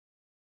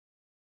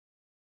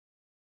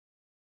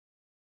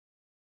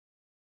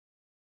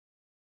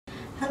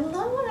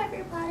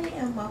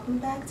and welcome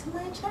back to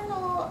my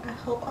channel. I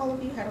hope all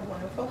of you had a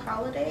wonderful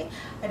holiday.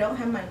 I don't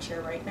have my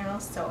chair right now,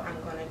 so I'm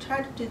going to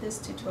try to do this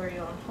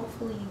tutorial and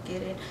hopefully you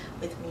get it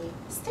with me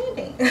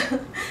standing.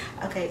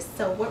 Okay,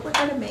 so what we're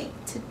going to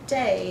make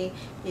today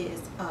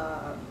is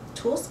a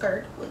tulle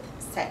skirt with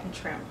satin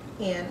trim,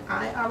 and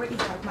I already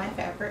have my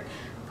fabric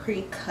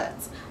pre-cut.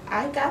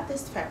 I got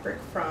this fabric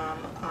from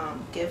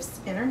Gifts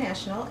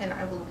International, and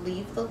I will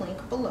leave the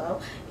link below.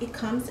 It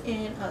comes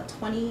in a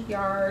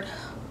 20-yard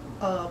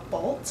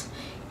bolt,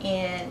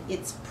 and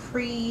it's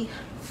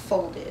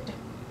pre-folded,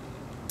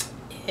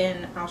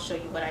 and I'll show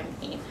you what I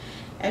mean.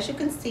 As you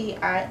can see,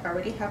 I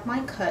already have my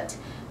cut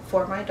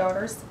for my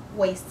daughter's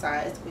waist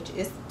size, which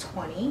is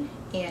 20,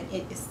 and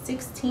it is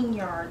 16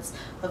 yards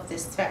of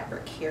this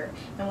fabric here.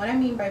 And what I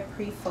mean by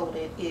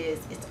pre-folded is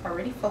it's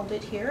already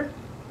folded here.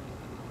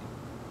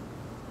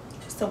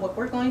 So what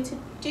we're going to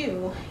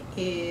do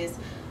is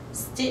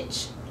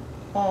stitch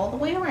all the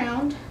way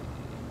around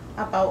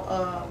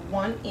about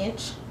 1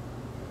 inch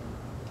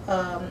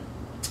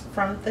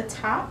from the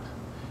top.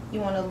 You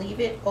want to leave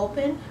it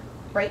open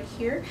right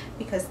here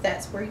because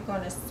that's where you're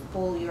going to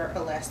spool your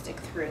elastic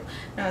through.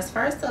 Now as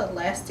far as the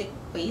elastic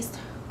waist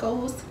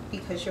goes,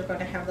 because you're going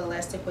to have the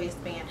elastic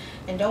waistband,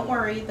 and don't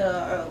worry,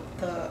 the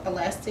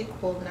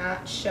elastic will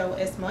not show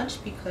as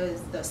much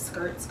because the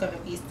skirt's going to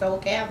be so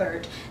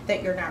gathered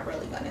that you're not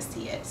really going to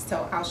see it.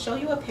 So I'll show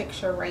you a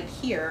picture right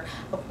here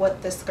of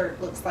what the skirt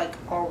looks like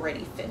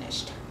already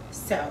finished.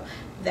 So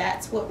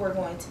that's what we're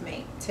going to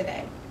make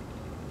today.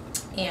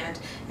 And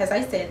as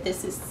I said,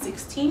 this is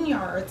 16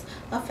 yards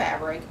of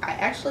fabric. I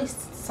actually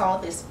saw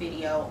this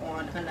video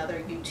on another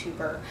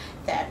YouTuber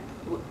that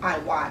I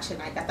watch,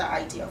 and I got the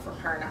idea from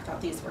her, and I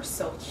thought these were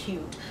so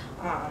cute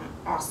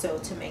also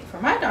to make for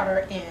my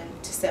daughter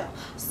and to sell.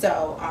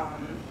 So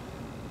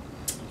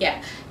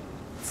yeah,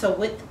 so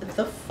with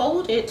the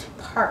folded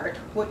part,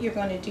 what you're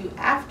going to do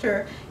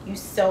after you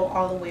sew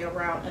all the way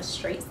around a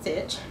straight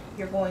stitch,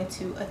 you're going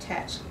to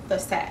attach the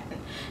satin.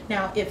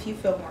 Now if you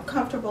feel more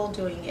comfortable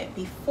doing it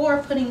before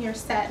putting your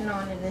satin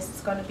on, and this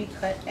is going to be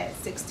cut at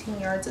 16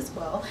 yards as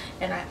well,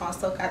 and I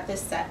also got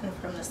this satin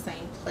from the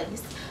same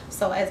place.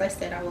 So as I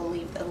said, I will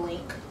leave the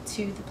link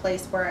to the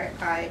place where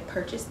I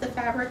purchased the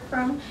fabric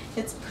from.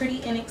 It's pretty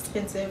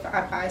inexpensive.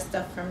 I buy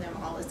stuff from them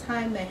all the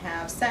time. They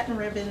have satin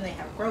ribbon, they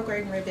have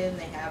grosgrain ribbon,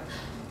 they have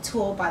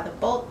tulle by the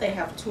bolt, they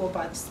have tulle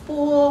by the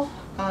spool,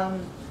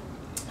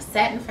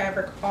 satin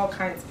fabric, all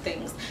kinds of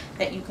things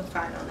that you can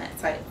find on that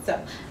site.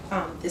 So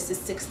this is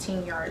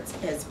 16 yards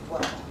as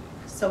well.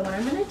 So what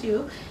I'm going to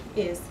do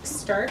is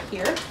start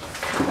here,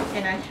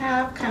 and I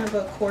have kind of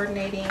a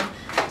coordinating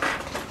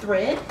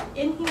thread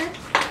in here.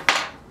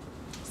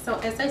 So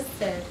as I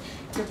said,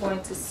 you're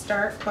going to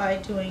start by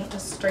doing a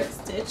straight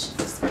stitch.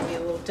 This is going to be a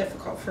little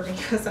difficult for me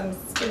because I'm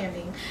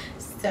standing.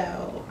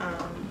 So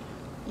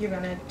you're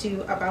going to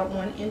do about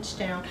 1 inch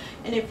down,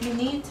 and if you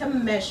need to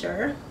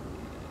measure,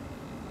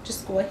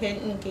 just go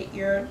ahead and get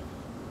your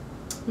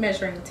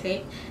measuring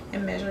tape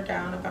and measure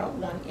down about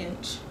 1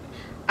 inch.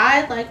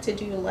 I like to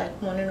do like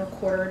 1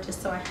 1/4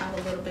 just so I have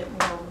a little bit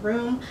more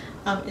room.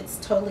 It's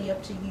totally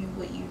up to you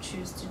what you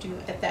choose to do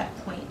at that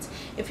point.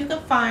 If you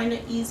can find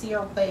an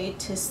easier way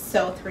to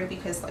sew through,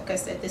 because like I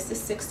said, this is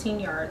 16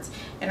 yards,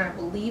 and I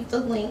will leave the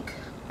link,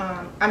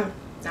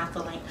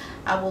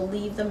 I will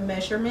leave the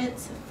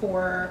measurements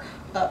for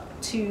up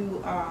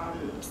to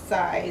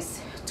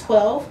size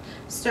 12,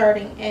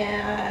 starting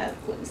at,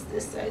 what is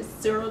this size,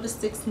 0 to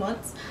 6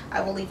 months.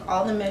 I will leave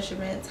all the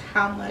measurements,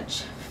 how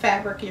much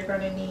fabric you're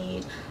going to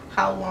need,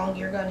 how long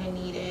you're going to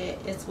need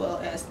it, as well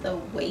as the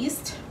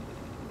waist.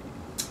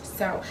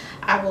 So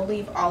I will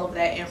leave all of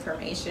that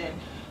information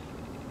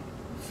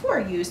for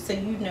you so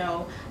you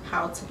know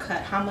how to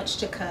cut, how much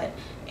to cut,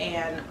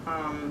 and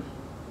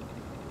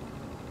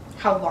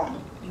how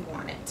long you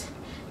want it.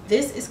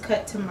 This is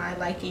cut to my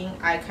liking.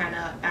 I kind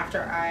of,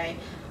 after I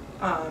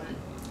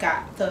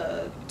got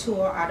the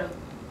tulle out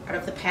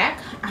of the pack,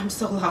 I'm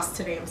so lost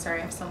today, I'm sorry,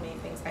 I have so many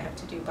things I have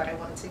to do, but I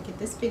wanted to get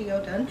this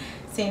video done.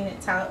 Seeing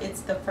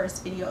it's the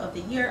first video of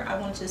the year, I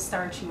wanted to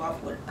start you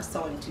off with a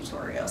sewing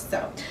tutorial.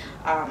 So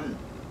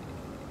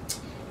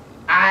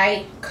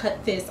I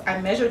cut this, I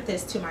measured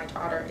this to my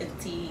daughter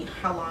and see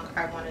how long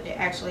I wanted it.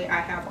 Actually, I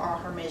have all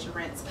her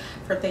measurements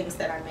for things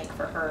that I make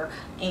for her,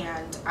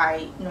 and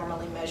I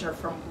normally measure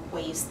from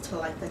waist to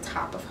like the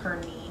top of her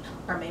knee,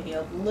 or maybe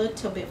a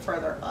little bit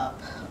further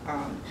up.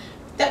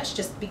 That's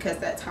just because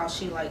that's how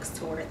she likes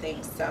to wear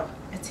things, so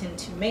I tend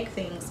to make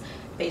things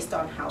based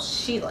on how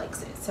she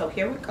likes it. So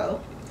here we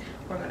go.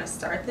 We're going to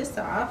start this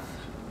off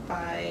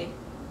by,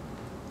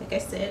 like I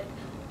said,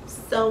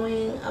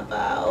 sewing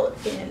about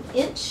 1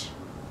 inch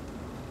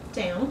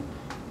down,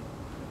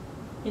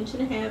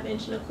 1.5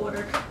 inches, 1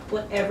 1/4,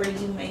 whatever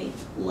you may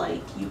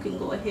like. You can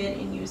go ahead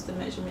and use the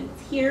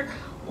measurements here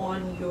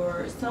on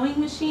your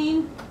sewing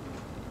machine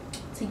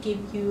to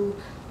give you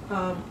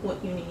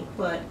what you need,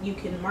 but you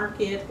can mark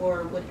it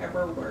or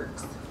whatever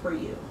works for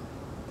you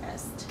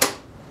best.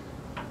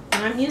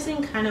 And I'm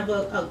using kind of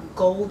a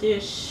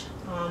goldish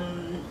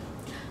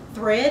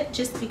thread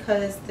just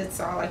because that's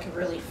all I can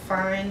really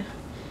find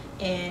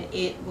and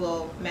it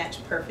will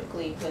match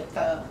perfectly with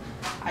the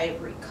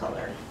ivory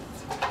color.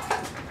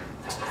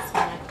 So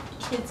my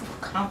kids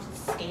have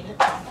confiscated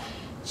my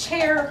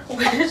chair,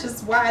 which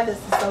is why this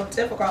is so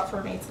difficult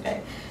for me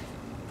today.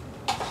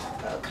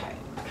 Okay,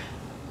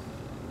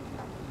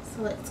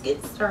 so let's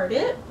get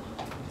started.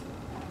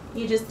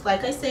 You just,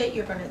 like I said,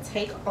 you're going to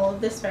take all of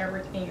this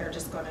fabric and you're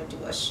just going to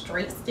do a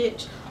straight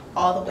stitch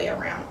all the way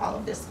around all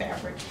of this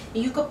fabric.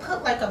 And you could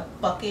put like a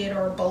bucket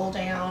or a bowl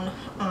down.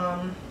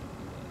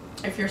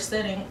 If you're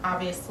sitting,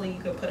 obviously you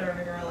could put it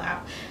on your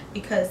lap.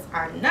 Because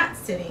I'm not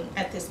sitting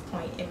at this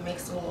point, it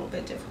makes it a little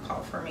bit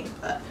difficult for me.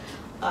 But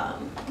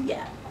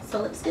yeah,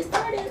 so let's get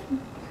started.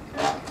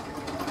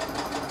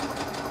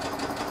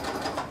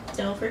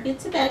 Don't forget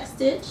to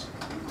backstitch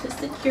to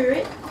secure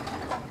it.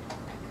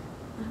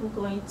 I'm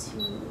going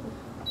to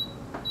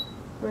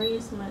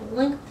raise my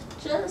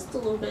length just a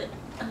little bit.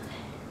 Okay.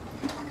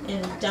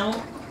 And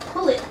don't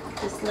pull it,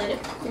 just let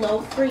it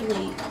flow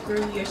freely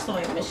through your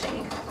sewing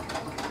machine.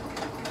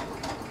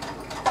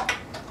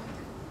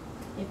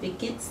 If it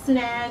gets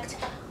snagged,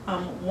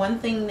 one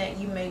thing that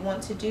you may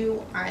want to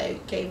do, I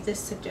gave this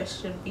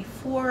suggestion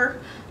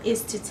before,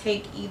 is to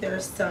take either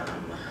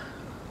some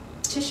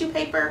tissue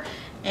paper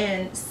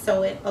and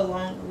sew it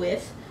along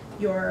with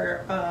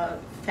your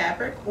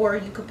fabric, or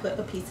you could put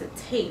a piece of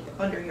tape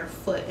under your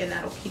foot and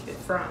that'll keep it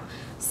from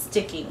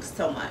sticking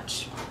so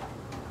much.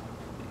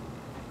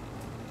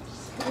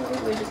 So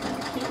we're just going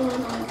to keep on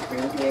going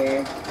through here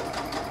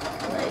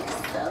like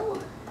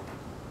so.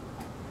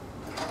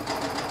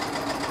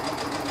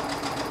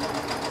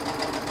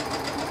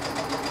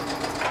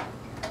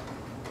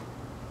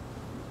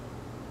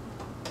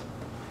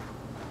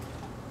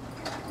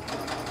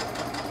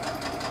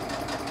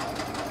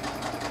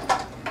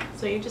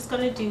 So you're just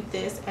going to do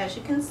this. As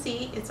you can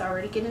see, it's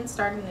already getting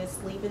started and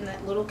it's leaving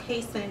that little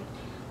casing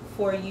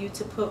for you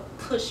to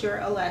push your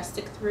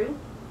elastic through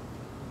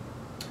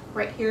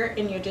right here,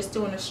 and you're just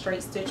doing a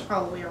straight stitch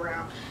all the way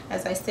around.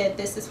 As I said,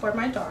 this is for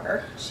my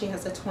daughter. She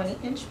has a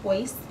 20-inch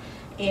waist,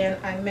 and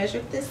I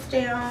measured this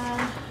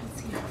down.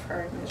 Let's see how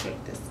far I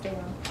measured this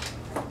down.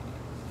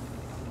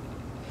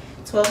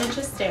 12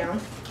 inches down.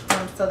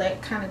 So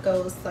that kind of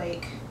goes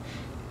like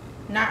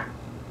not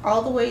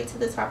all the way to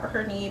the top of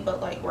her knee,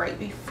 but like right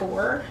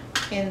before.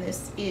 And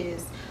this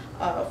is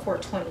for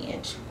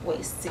 20-inch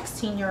waist.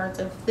 16 yards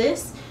of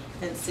this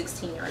and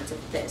 16 yards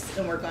of this,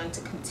 and we're going to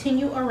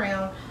continue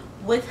around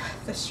with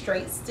the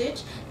straight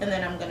stitch, and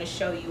then I'm going to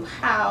show you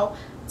how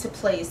to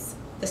place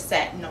the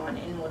satin on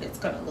and what it's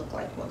going to look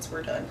like once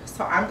we're done.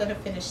 So I'm going to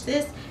finish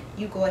this,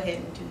 you go ahead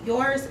and do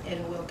yours,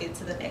 and we'll get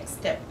to the next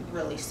step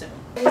really soon.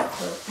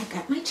 So I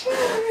got my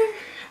chair.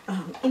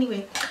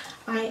 Anyway,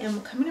 I am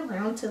coming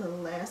around to the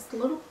last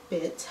little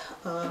bit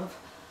of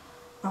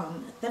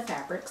the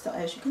fabric. So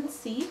as you can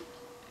see,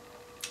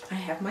 I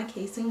have my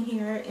casing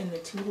here, and the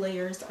two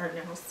layers are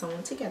now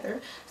sewn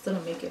together, so to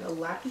make it a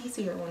lot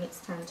easier when it's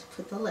time to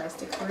put the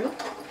elastic through.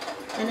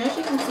 And as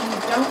you can see,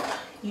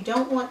 you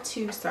don't want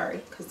to,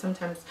 sorry, because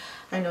sometimes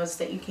I notice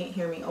that you can't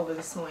hear me over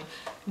the sewing.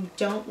 You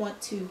don't want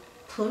to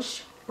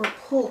push or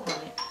pull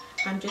on it.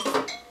 I'm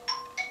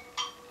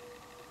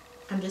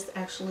just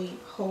actually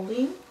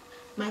holding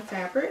my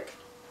fabric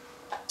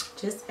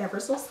just ever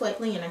so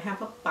slightly, and I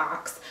have a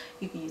box.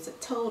 You can use a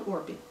tote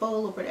or a big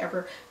bowl or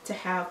whatever to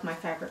have my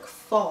fabric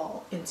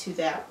fall into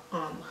that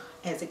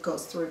as it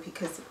goes through,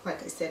 because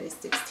like I said, it's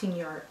 16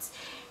 yards,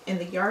 and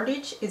the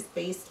yardage is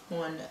based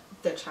on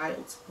the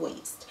child's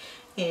waist.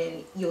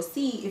 And you'll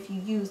see if you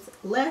use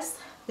less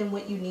than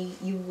what you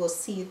need, you will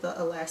see the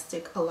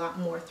elastic a lot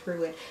more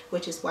through it,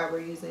 which is why we're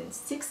using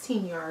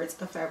 16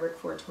 yards of fabric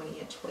for a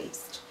 20-inch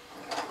waist.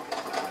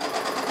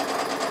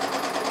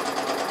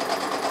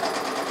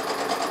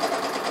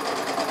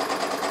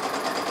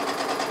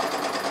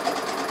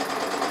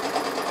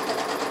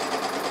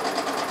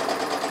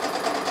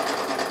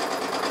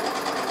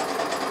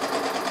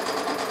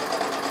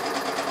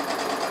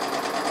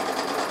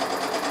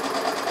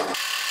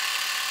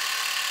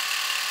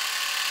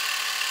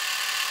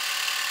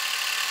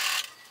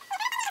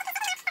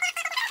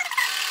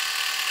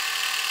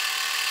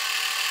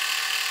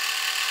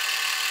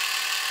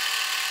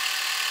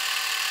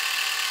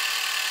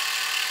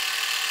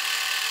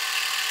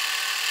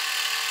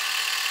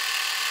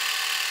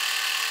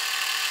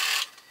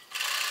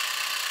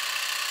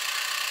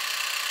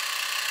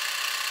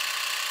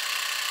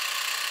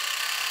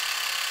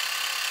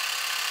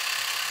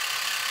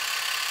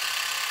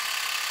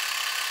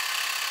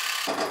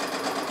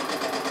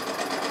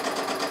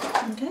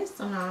 Okay,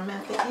 so now I'm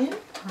at the end.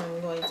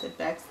 I'm going to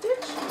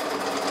backstitch.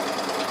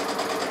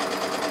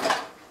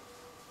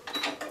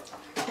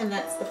 And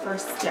that's the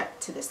first step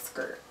to the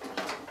skirt.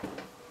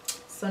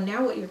 So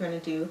now what you're going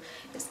to do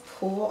is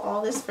pull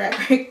all this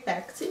fabric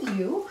back to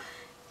you,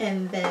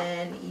 and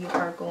then you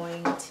are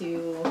going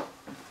to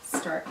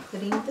start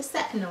putting the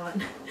satin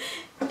on.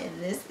 And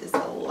this is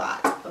a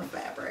lot of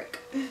fabric.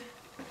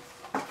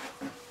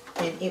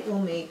 And it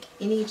will make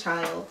any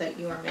child that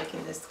you are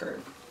making this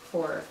skirt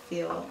for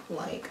feel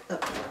like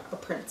a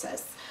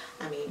princess.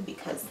 I mean,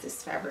 because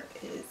this fabric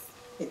is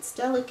It's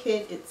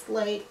delicate, it's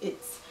light,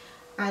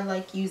 I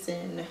like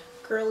using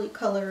girly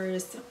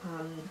colors.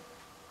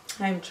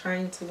 I'm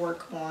trying to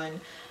work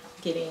on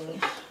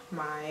getting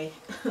my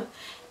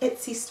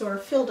Etsy store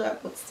filled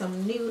up with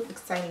some new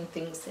exciting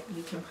things that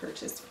you can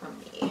purchase from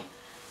me.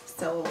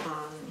 So,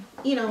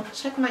 you know,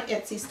 check my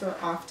Etsy store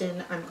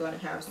often. I'm going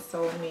to have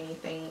so many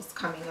things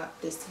coming up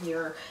this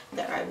year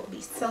that I will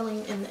be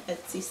selling in the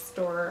Etsy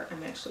store.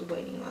 I'm actually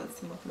waiting on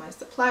some of my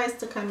supplies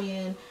to come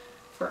in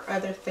for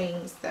other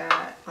things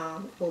that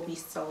will be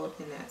sold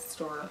in that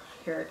store,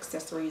 hair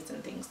accessories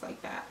and things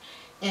like that.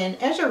 And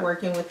as you're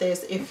working with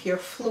this, if your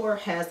floor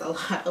has a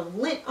lot of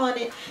lint on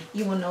it,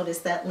 you will notice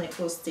that lint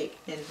will stick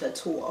in the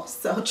tool.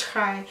 So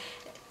try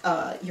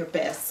your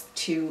best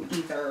to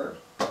either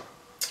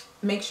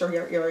make sure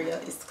your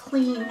area is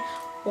clean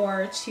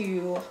or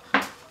to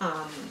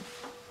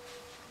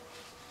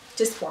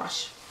just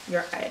wash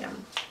your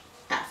item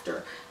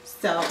after.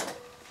 So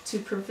to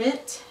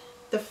prevent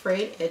the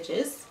frayed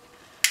edges,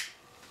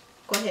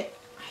 go ahead,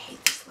 I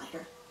hate this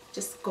lighter,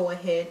 just go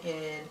ahead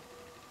and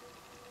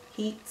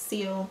heat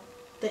seal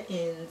the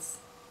ends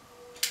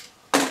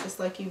just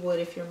like you would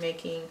if you're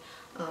making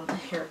a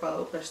hair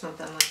bow or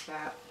something like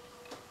that.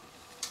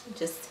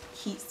 Just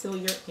heat seal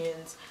your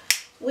ends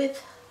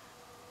with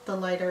the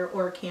lighter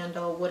or a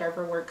candle,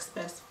 whatever works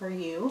best for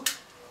you.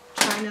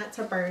 Try not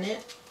to burn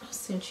it.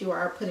 Since you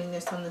are putting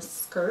this on the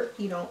skirt,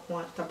 you don't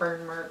want the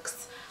burn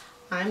marks.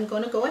 I'm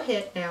going to go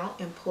ahead now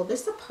and pull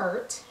this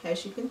apart,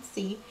 as you can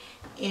see,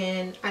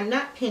 and I'm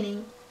not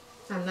pinning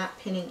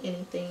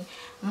anything.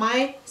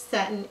 My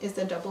satin is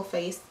a double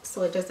face,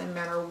 so it doesn't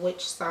matter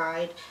which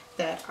side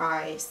that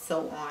I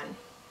sew on.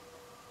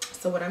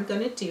 So what I'm going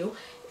to do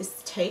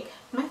is take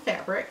my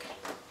fabric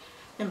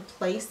and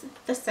place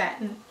the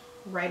satin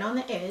right on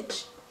the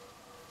edge,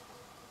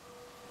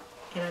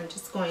 and I'm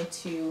just going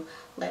to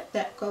let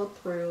that go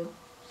through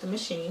the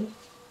machine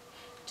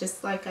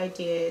just like I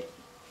did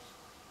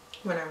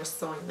when I was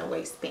sewing the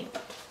waistband.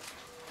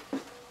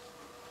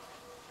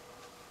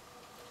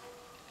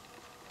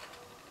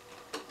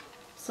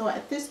 So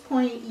at this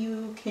point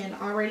you can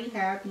already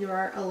have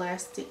your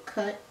elastic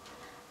cut.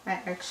 I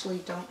actually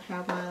don't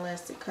have my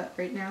elastic cut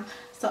right now,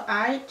 so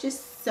I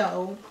just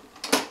sew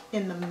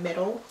in the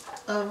middle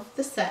of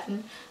the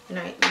satin, and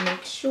I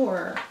make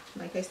sure,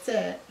 like I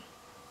said,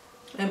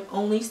 I'm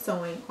only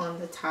sewing on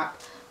the top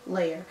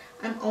layer.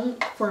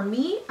 For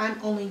me, I'm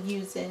only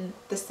using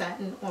the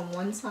satin on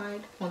one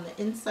side. On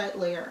the inside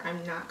layer,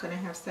 I'm not going to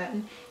have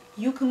satin.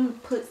 You can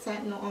put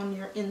satin on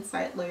your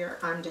inside layer,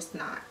 I'm just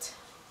not.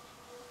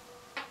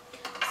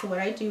 So what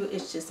I do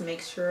is just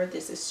make sure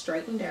this is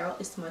straightened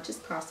out as much as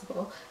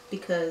possible,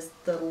 because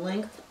the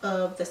length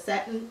of the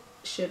satin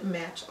should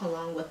match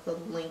along with the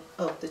length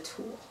of the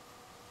tool.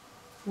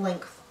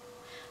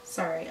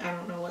 Sorry, I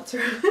don't know what's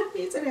wrong with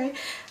me today.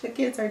 The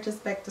kids are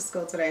just back to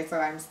school today, so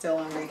I'm still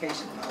on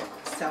vacation mode.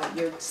 So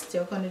you're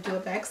still going to do a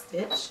back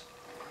stitch,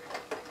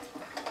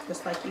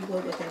 just like you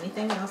would with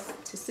anything else,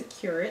 to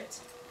secure it.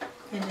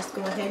 And just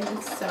go ahead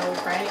and sew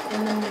right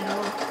in the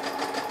middle,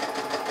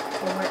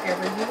 or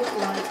wherever you would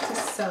like to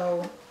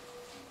sew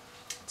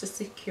to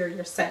secure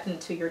your satin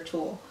to your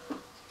tool.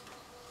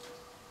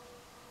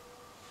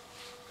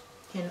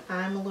 And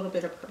I'm a little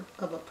bit of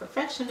a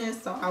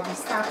perfectionist, so I'll be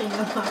stopping a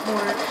lot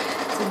more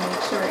to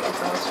make sure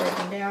it's all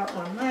straightened out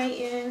on my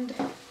end,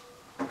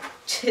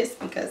 just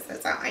because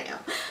that's how I am.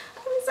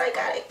 I'm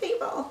psychotic,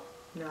 people.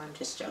 No, I'm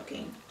just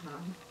joking.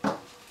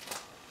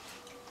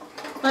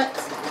 But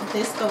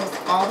this goes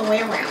all the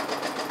way around.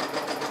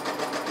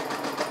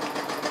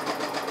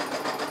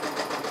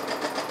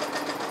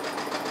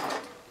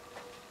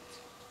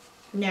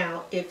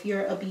 Now, if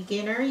you're a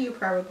beginner, you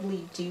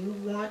probably do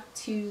want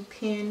to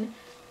pin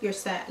your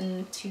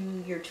satin to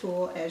your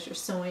tool as you're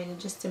sewing,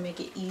 just to make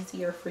it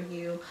easier for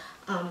you.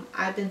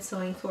 I've been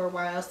sewing for a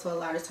while, so a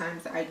lot of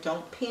times I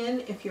don't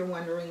pin. If you're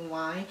wondering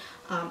why,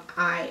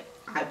 I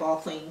eyeball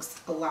things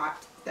a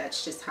lot.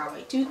 That's just how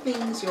I do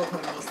things. You'll hear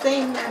me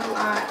saying that a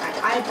lot.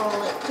 I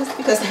eyeball it just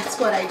because that's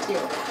what I do.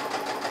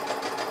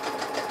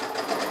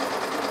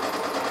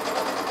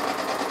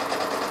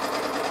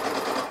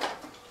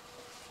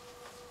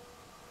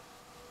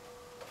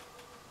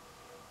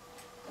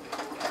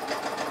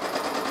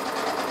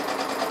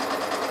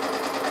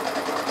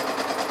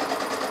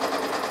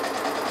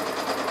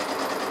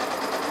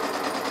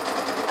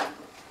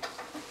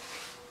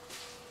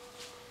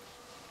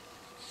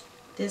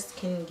 This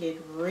can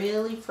get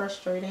really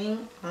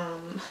frustrating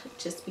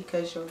just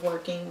because you're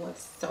working with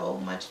so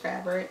much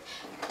fabric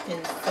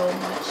and so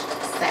much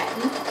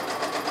satin.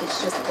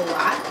 It's just a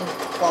lot and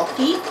it's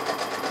bulky.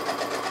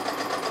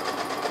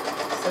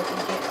 So it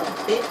can get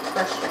a bit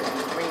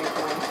frustrating when you're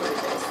going through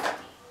this.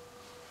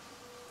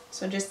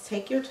 So just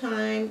take your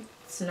time.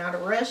 It's not a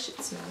rush,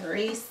 it's not a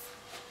race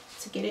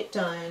to get it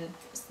done,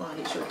 as long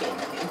as you're getting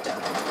it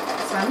done.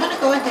 So I'm going to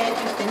go ahead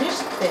and finish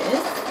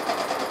this.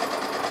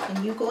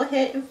 And you go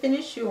ahead and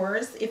finish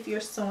yours if you're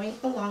sewing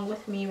along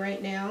with me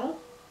right now.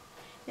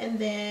 And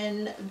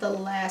then the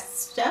last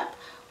step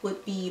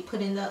would be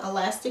putting the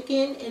elastic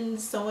in and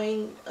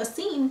sewing a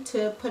seam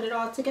to put it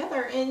all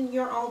together, and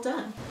you're all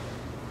done.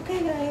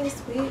 Okay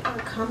guys, we are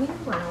coming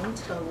around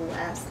to the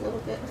last little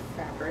bit of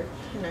fabric,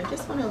 and I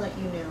just want to let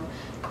you know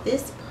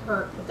this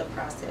part of the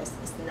process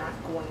is not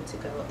going to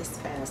go as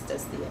fast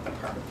as the other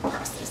part of the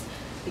process,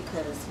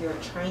 because you're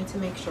trying to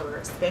make sure,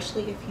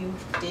 especially if you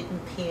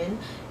didn't pin,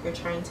 you're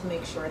trying to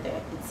make sure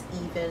that it's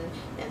even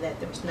and that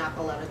there's not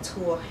a lot of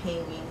tulle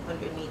hanging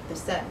underneath the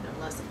satin,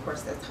 unless of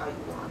course that's how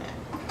you want it.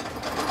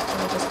 So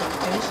I'm just going to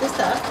finish this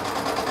up,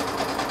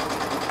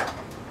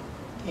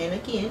 and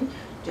again,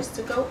 just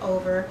to go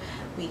over,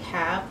 we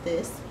have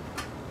this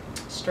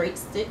straight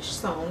stitch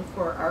sewn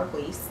for our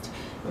waist,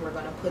 and we're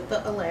going to put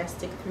the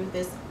elastic through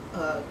this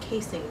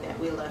casing that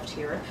we left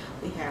here.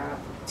 We have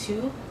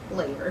 2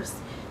 layers.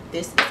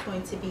 This is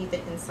going to be the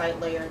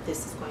inside layer,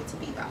 this is going to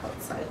be the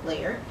outside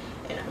layer,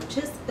 and I'm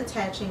just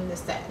attaching the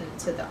satin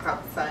to the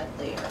outside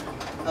layer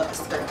of the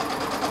skirt.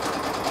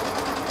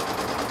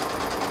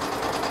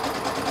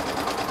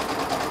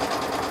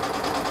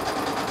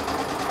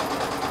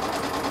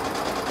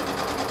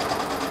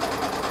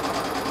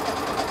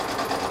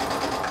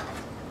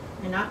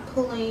 You're not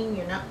pulling,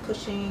 you're not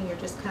pushing, you're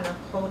just kind of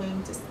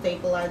holding to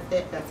stabilize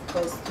it as it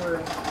goes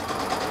through.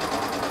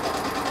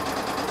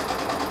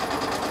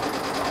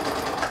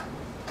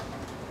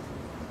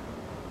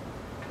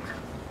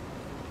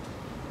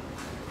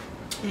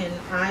 And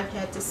I've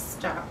had to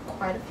stop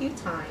quite a few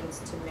times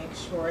to make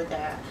sure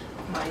that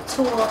my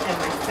tulle and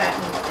my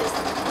satin is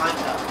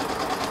lined up.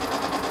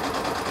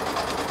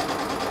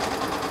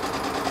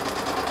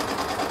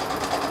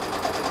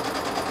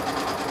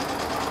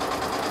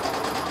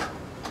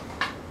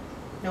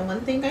 Now,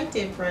 one thing I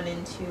did run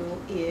into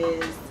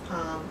is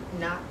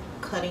not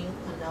cutting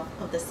enough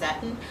of the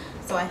satin.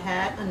 So I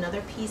had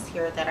another piece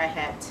here that I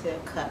had to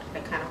cut. I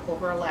kind of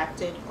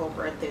overlapped it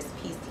over this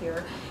piece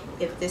here.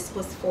 If this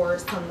was for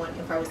someone,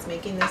 if I was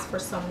making this for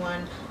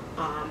someone,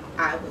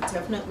 I would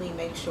definitely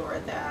make sure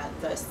that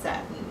the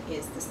satin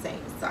is the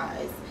same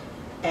size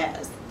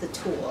as the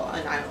tulle.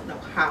 And I don't know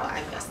how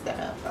I messed that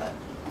up, but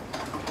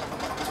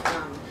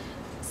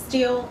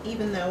still,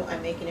 even though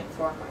I'm making it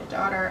for my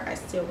daughter, I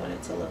still want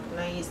it to look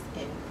nice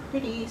and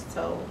pretty,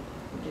 so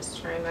I'm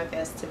just trying my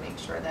best to make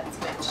sure that's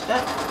matched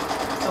up,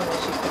 so when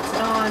she puts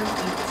it on,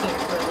 you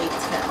can't really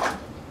tell.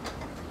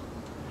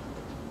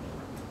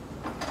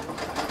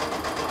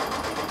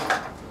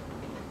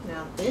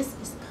 Now this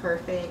is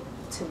perfect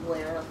to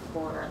wear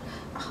for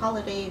a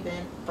holiday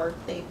event,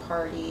 birthday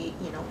party,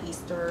 you know,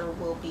 Easter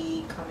will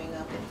be coming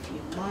up in a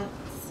few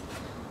months.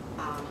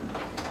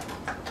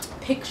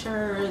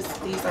 Pictures,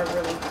 these are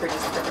really pretty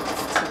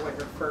skirts to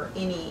wear for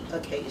any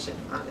occasion,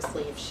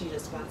 honestly. If she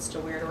just wants to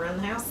wear it around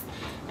the house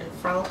and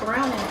frolic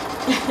around in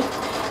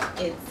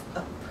it, it's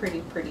a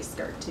pretty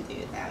skirt to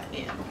do that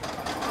in.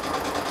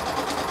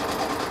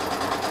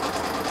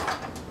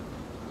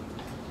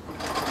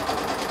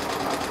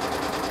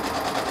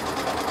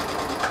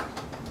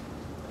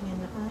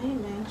 And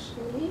I'm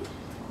actually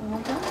all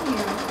done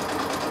here.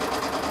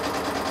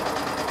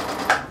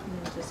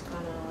 I'm just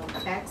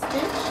gonna back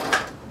stitch.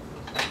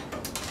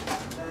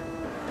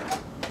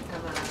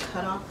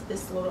 Cut off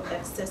this little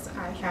excess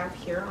I have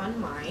here on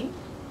mine.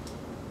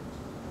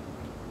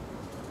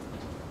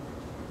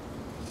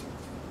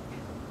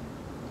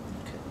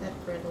 Cut that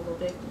thread a little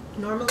bit.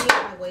 Normally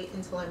I wait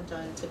until I'm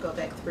done to go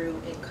back through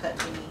and cut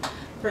any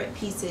thread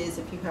pieces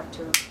if you had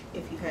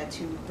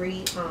to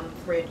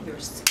re-thread your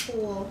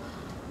spool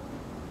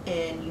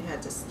and you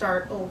had to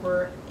start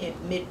over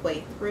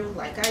midway through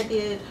like I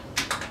did.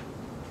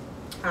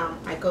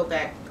 I go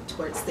back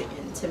towards the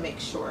end to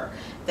make sure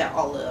that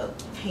all the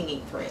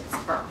hanging threads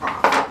are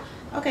off.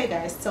 Okay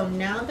guys, so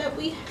now that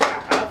we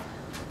have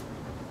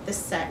the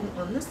satin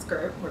on the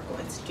skirt, we're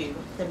going to do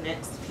the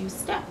next few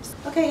steps.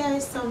 Okay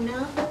guys, so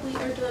now that we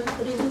are done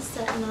putting the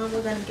satin on,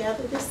 we're going to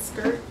gather this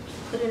skirt,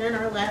 put it in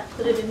our lap,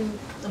 put it in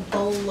a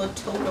bowl, a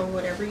tote, or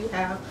whatever you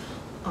have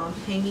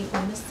hanging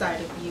on the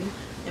side of you,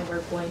 and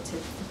we're going to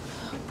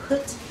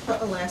put the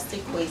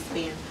elastic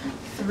waistband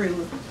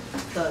through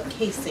the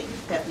casing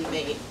that we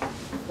made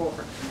for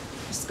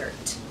the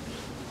skirt.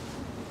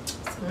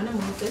 So I'm going to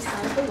move this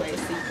out of the way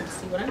so you can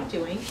see what I'm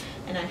doing.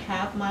 And I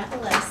have my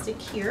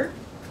elastic here.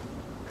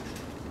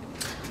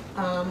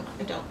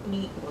 I don't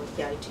need, well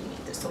yeah, I do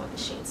need this on the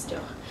machine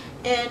still.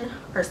 And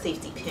our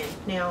safety pin.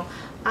 Now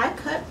I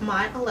cut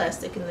my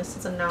elastic, and this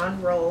is a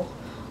non-roll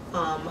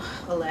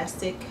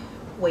elastic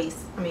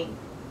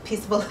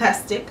piece of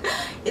elastic.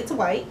 It's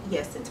white.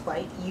 Yes, it's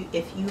white.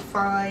 If you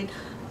find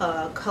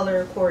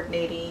color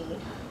coordinating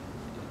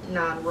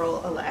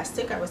non-roll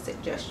elastic, I would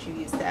suggest you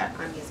use that.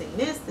 I'm using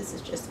this. This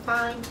is just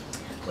fine.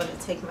 I'm going to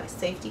take my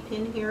safety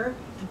pin here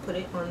and put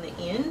it on the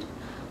end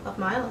of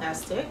my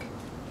elastic,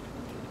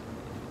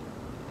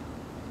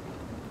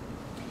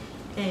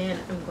 and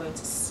I'm going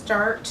to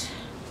start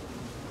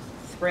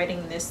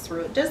threading this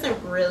through. It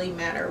doesn't really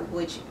matter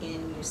which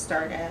end you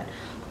start at.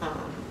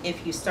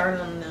 If you start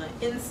on the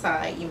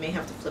inside, you may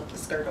have to flip the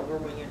skirt over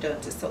when you're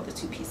done to sew the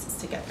two pieces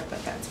together,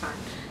 but that's fine.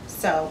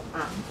 So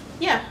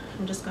yeah,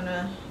 I'm just you're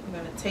gonna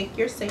take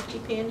your safety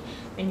pin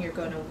and you're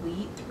gonna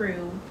weed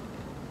through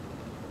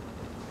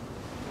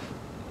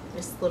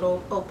this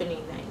little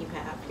opening that you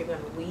have. You're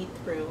gonna weed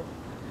through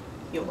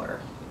your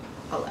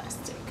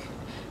elastic.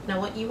 Now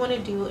what you want to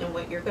do and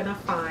what you're going to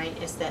find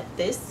is that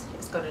this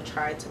is going to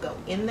try to go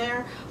in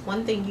there.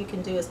 One thing you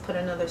can do is put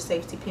another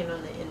safety pin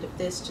on the end of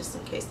this just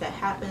in case that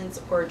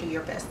happens, or do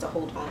your best to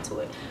hold on to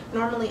it.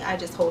 Normally I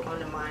just hold on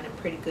to mine. I'm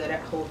pretty good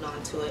at holding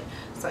on to it.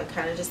 So I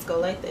kind of just go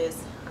like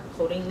this. I'm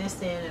holding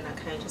this in and I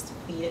kind of just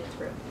feed it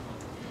through.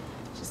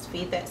 Just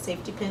feed that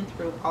safety pin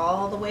through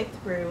all the way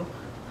through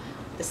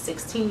the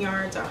 16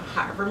 yards or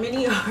however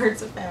many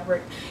yards of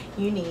fabric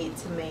you need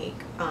to make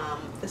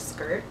the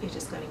skirt. You're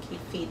just going to keep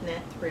feeding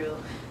that through,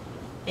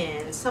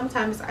 and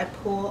sometimes I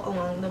pull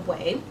along the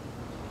way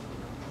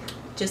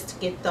just to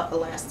get the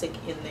elastic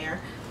in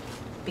there,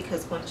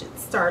 because once it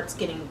starts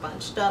getting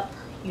bunched up,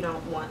 you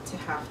don't want to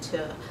have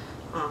to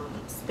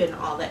spend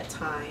all that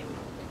time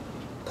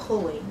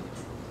pulling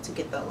to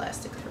get the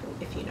elastic through,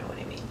 if you know what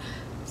I mean.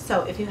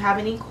 So if you have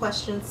any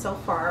questions so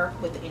far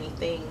with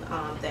anything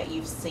that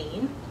you've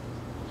seen,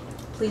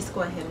 please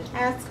go ahead and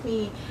ask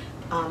me.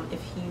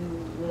 If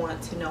you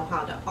want to know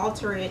how to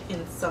alter it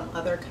in some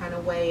other kind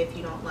of way, if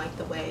you don't like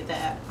the way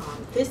that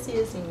this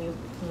is and you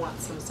want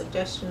some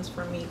suggestions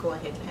from me, go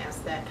ahead and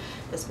ask that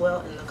as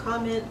well in the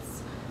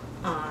comments.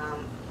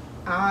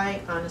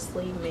 I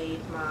honestly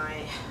made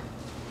my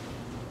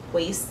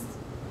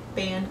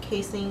waistband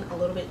casing a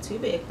little bit too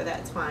big, but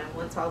that's fine.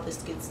 Once all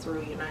this gets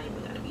through, you're not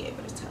even going to be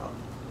able to tell.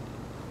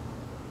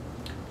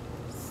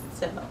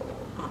 So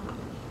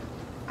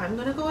I'm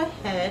going to go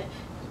ahead.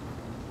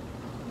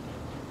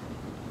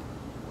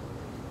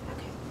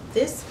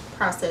 This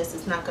process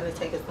is not going to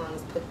take as long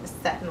as putting the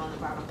satin on the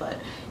bottom, but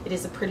it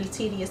is a pretty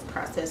tedious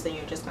process, and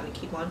you're just going to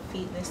keep on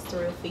feeding this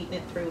through, feeding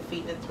it through,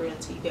 feeding it through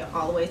until you get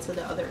all the way to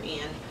the other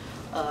end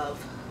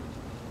of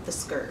the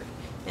skirt.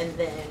 And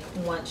then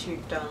once you're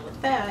done with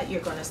that,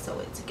 you're going to sew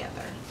it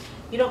together.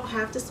 You don't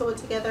have to sew it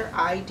together.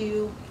 I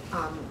do,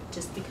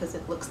 just because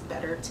it looks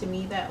better to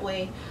me that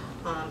way.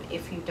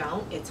 If you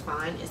don't, it's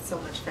fine. It's so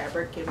much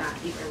fabric, you're not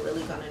even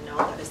really going to know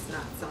that it's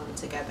not sewn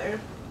together.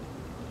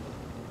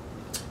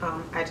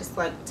 I just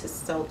like to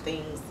sew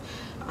things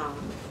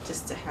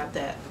just to have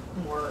that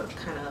more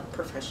kind of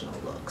professional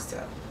look.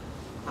 So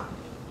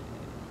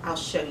I'll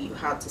show you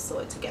how to sew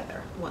it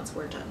together once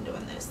we're done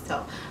doing this.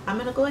 So I'm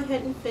going to go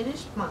ahead and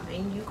finish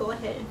mine. You go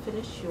ahead and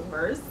finish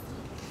yours.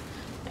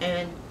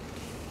 And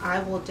I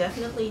will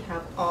definitely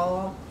have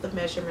all the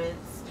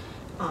measurements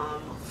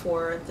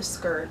for the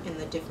skirt in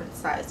the different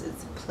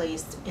sizes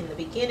placed in the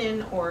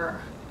beginning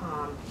or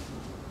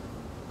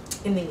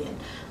in the end.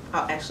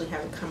 I'll actually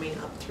have it coming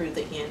up through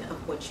the end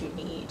of what you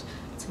need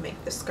to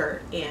make the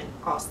skirt, and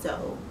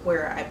also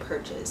where I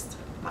purchased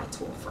my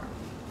tool from.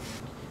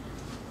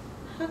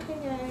 Okay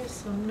guys,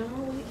 so now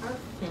we are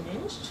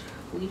finished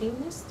weeding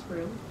this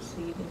through, so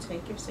you can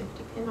take your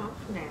safety pin off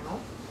now.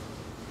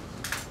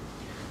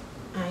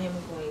 I am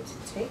going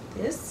to take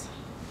this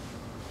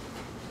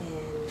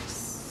and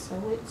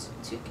sew it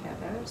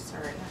together.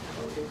 Sorry, I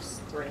have a loose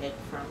thread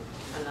from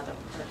another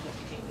part that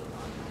came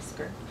on my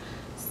skirt.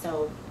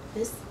 So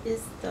this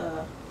is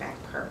the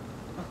back part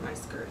of my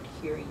skirt.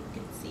 Here you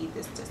can see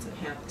this doesn't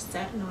have the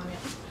satin on it.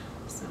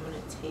 So I'm going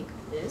to take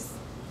this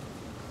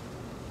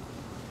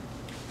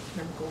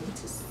and I'm going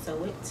to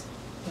sew it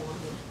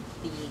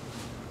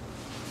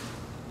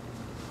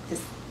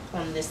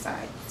on this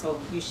side. So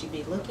you should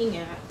be looking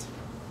at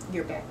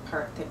your back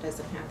part that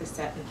doesn't have the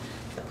satin.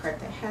 The part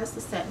that has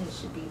the satin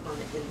should be on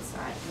the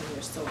inside when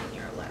you're sewing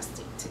your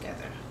elastic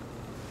together.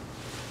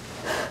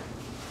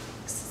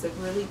 This is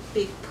a really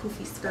big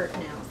poofy skirt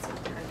now, so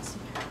guys,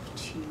 you have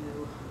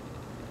to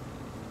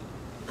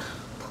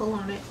pull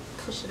on it,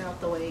 push it out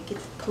the way, get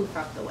the poof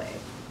out the way.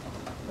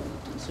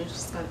 So you're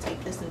just going to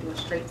take this and do a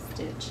straight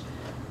stitch.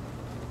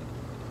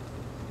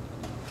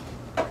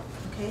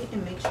 Okay,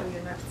 and make sure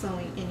you're not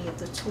sewing any of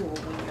the tulle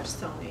when you're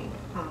sewing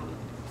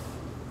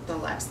the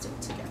elastic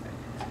together.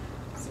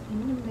 So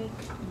I'm going to make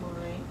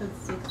mine a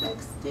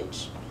zigzag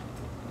stitch.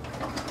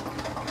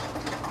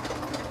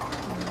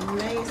 You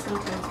may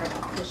sometimes have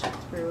to push it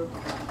through.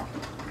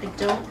 I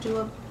don't do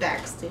a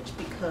back stitch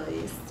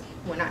because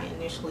when I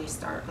initially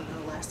start on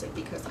the elastic,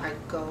 because I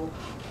go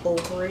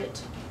over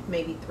it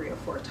maybe 3 or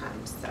 4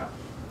 times, so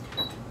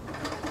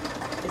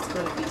it's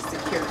going to be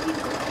secure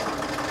either way.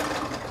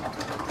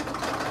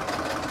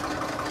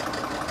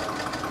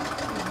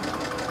 I'm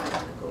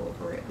going to go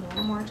over it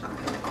one more time.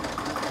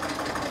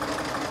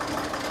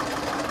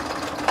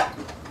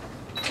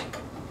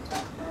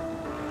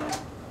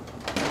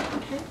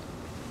 Okay,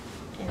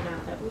 and now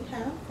that we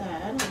have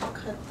that, I'll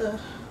cut the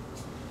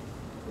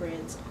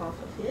threads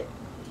off of it.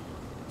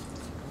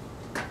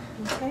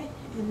 Okay,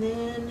 and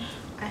then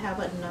I have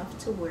enough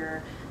to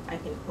where I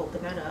can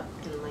open that up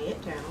and lay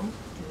it down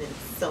and then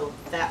sew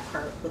that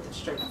part with a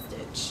straight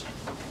stitch.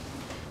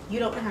 You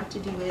don't have to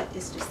do it,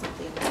 it's just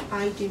something that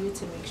I do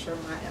to make sure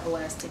my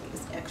elastic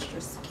is extra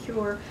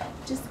secure,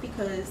 just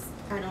because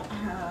I don't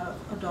have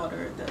a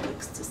daughter that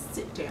likes to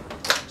sit down.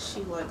 She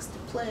likes to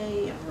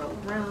play and roll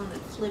around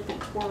and flip and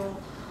twirl,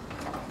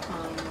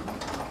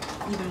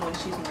 even when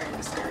she's wearing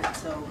a skirt.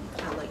 So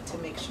I like to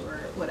make sure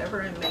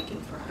whatever I'm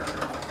making for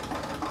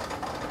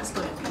her is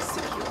going to be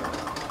secure.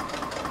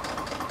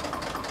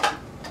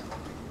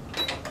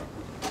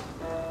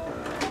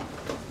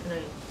 And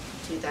I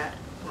do that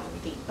on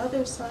the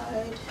other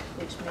side,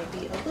 which may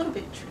be a little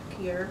bit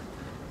trickier,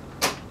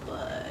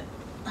 but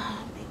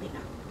maybe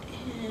not.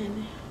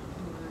 And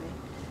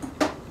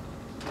my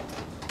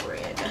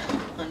thread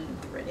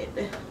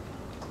unthreaded.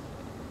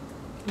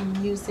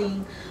 I'm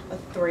using a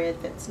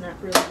thread that's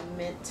not really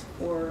meant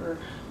for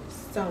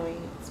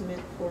sewing, it's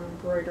meant for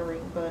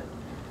embroidering, but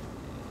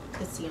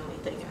it's the only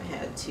thing I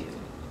had to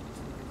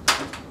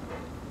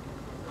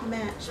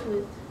match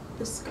with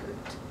the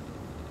skirt.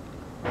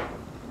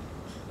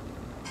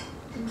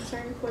 I'm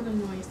sorry for the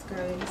noise,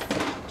 guys.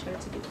 I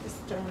tried to get this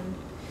done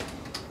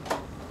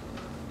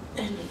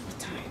in the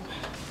time.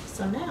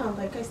 So now,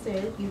 like I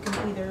said, you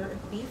can either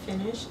be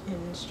finished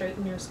and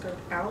straighten your skirt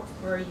out,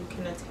 or you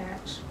can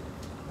attach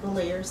the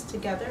layers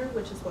together,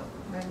 which is what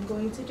I'm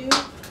going to do.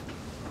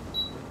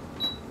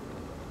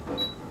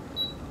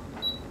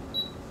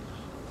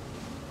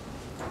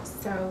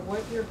 So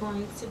what you're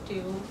going to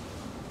do,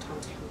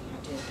 don't tell me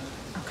I did that.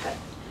 Okay.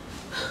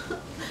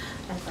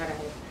 I thought I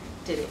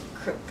did it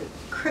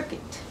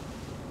crooked.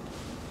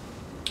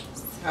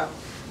 So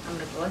I'm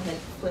going to go ahead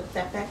and flip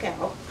that back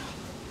out.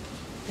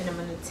 Then I'm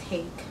going to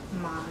take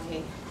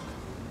my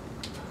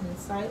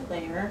inside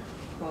layer.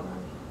 Hold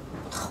on.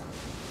 Ugh,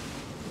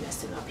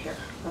 messing up here.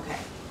 Okay.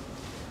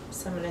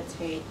 So I'm going to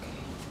take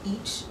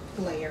each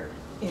layer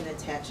and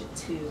attach it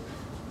to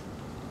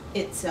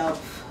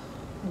itself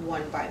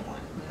one by one.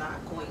 I'm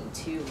not going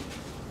to.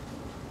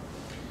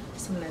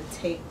 So I'm going to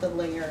take the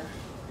layer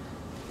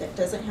that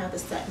doesn't have the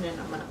satin in,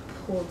 I'm going to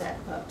pull that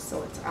up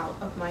so it's out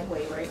of my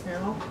way right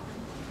now.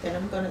 Then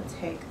I'm going to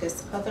take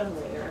this other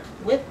layer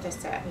with the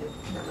satin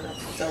and I'm going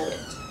to sew it.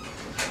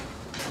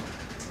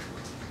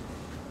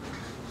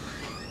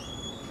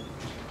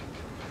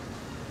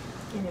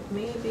 And it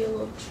may be a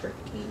little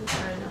tricky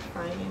trying to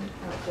find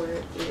out where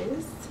it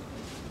is,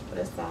 but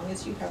as long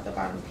as you have the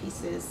bottom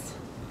pieces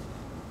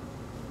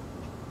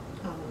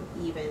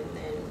even,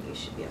 then you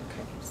should be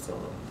okay. So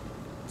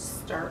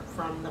start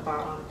from the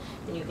bottom,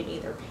 and you can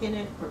either pin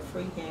it or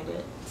freehand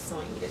it,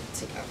 sewing it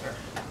together.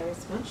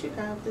 Guys, once you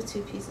have the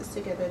two pieces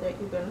together that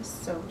you're going to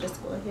sew,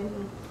 just go ahead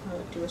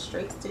and do a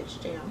straight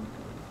stitch down.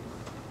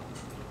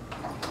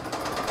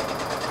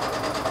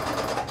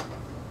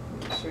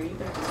 Make sure you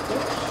back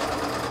stitch.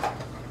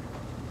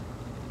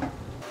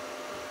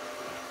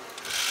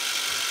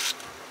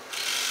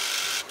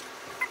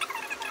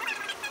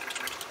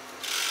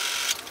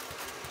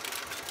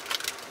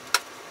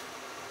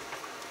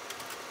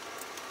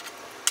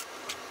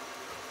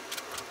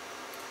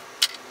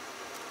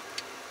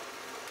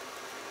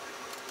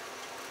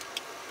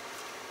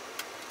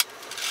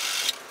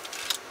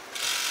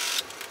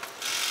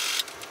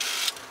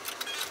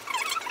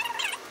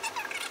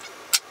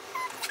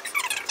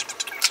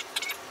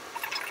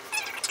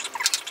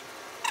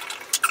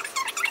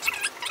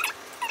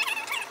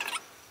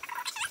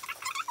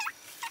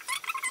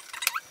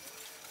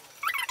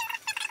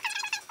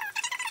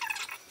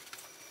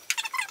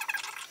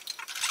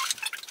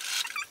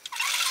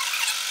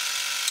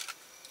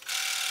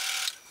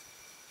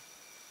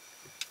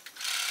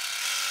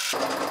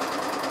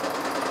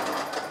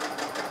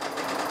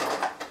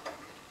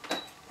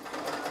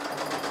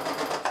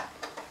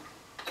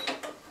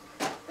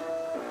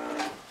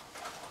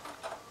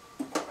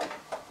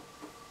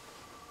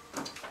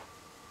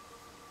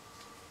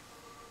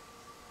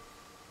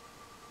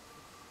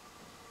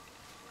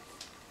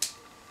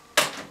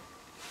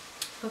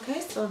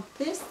 Okay, so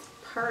this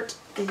part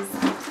is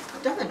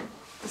done.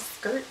 The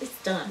skirt is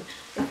done.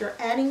 If you're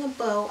adding a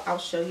bow, I'll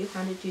show you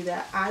how to do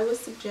that. I would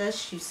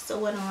suggest you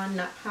sew it on,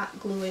 not hot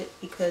glue it,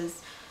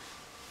 because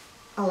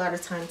a lot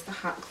of times the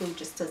hot glue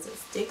just doesn't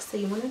stick. So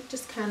you want to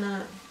just kind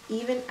of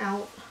even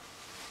out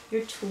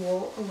your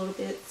tool a little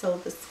bit so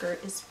the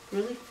skirt is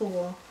really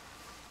full.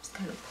 Just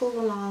kind of pull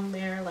along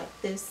there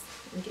like this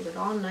and get it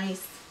all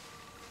nice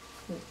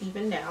and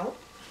evened out.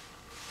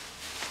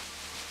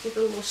 Give it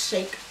a little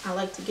shake. I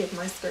like to give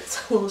my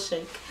skirts a little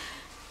shake.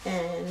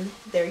 And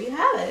there you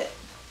have it.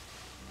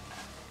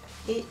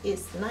 It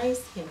is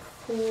nice and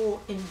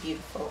full and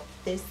beautiful.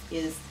 This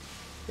is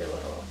your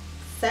little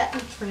satin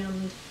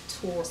trimmed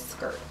tulle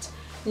skirt.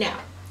 Now,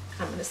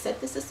 I'm going to set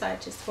this aside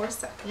just for a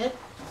second.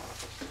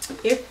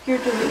 If you're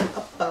doing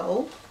a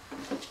bow,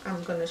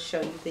 I'm going to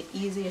show you the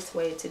easiest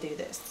way to do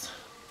this.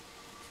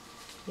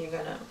 You're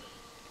going to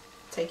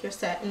take your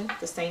satin,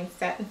 the same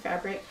satin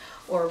fabric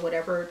or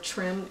whatever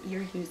trim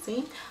you're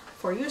using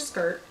for your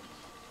skirt.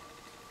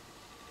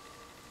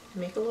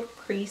 Make a little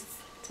crease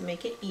to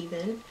make it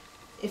even.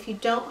 if you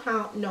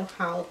don't know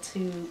how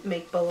to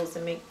make bows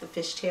and make the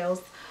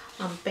fishtails,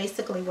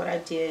 basically what I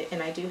did,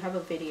 and I do have a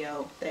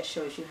video that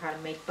shows you how to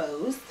make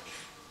bows,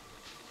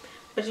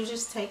 but you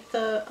just take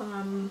the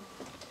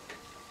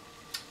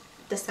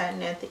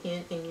satin at the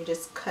end and you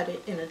just cut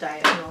it in a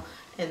diagonal,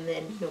 and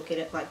then you'll get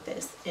it like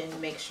this.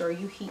 And make sure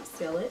you heat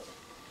seal it.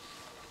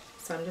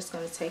 So I'm just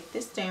going to take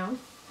this down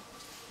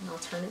and I'll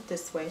turn it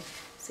this way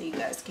so you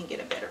guys can get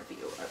a better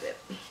view of it.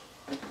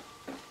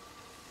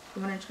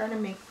 You want to try to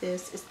make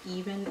this as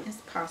even as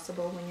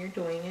possible when you're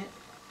doing it.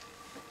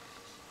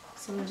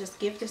 So I'm going to just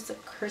give this a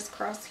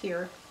crisscross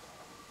here,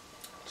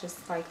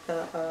 just like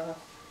the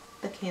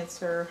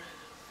Cancer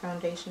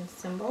foundation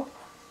symbol.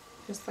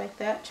 Just like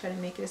that. Try to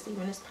make it as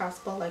even as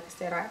possible. Like I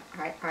said,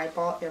 I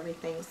eyeball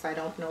everything, so I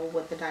don't know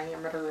what the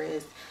diameter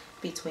is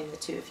between the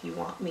two. If you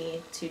want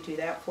me to do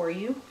that for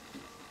you,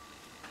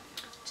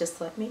 just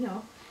let me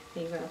know.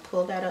 And you're going to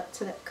pull that up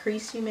to that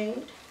crease you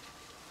made.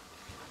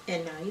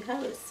 And now you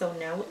have it. So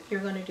now what you're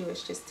going to do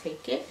is just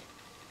take it,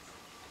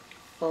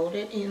 fold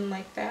it in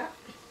like that,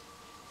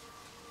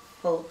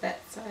 fold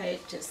that side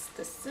just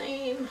the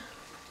same,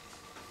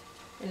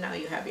 and now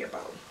you have your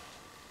bow.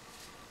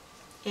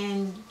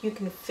 And you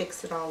can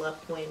fix it all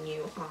up when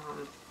you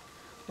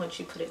once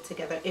you put it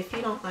together. If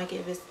you don't like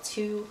it,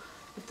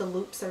 if the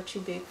loops are too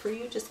big for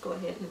you, just go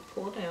ahead and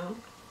pull down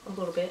a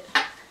little bit.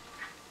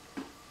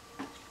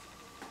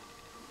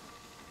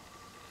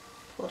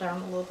 Pull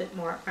down a little bit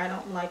more. I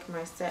don't like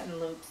my satin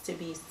loops to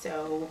be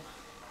so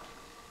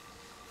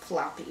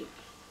floppy.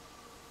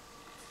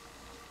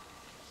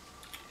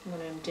 When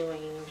I'm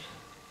doing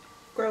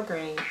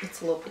grosgrain,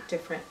 it's a little bit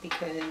different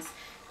because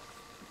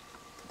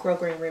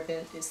grosgrain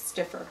ribbon is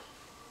stiffer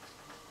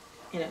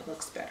and it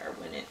looks better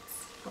when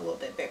it's a little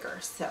bit bigger.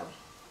 So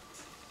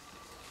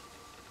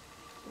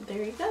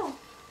there you go.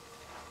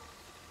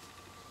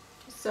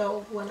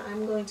 So what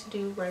I'm going to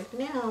do right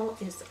now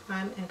is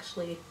I'm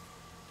actually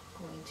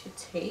going to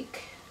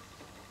take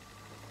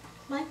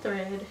my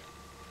thread,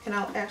 and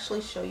I'll actually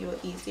show you an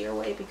easier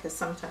way because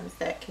sometimes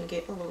that can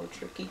get a little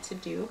tricky to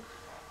do.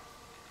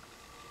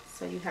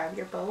 So you have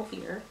your bow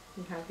here,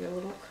 you have your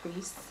little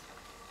crease.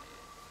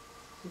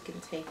 You can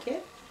take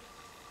it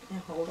and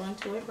hold on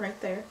to it right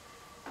there.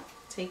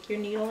 Take your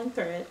needle and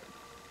thread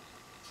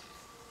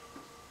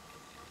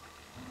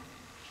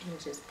and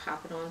just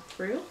pop it on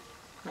through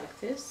like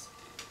this.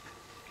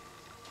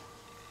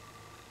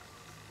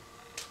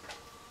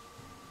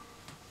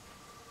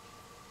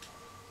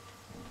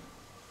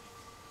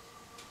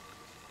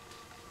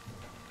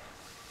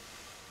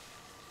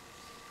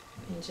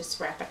 And just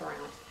wrap it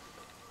around.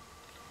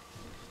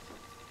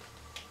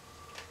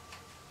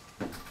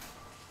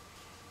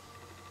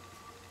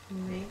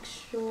 Make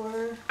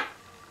sure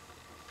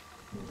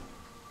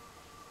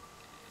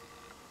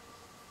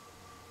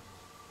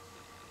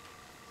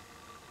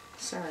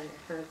sorry,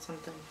 I heard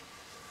something.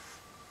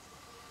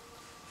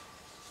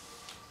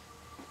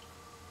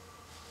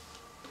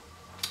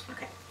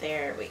 Okay,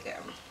 there we go.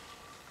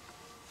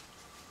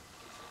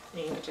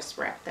 And you just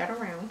wrap that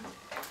around.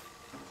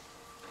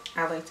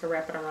 I like to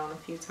wrap it around a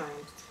few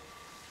times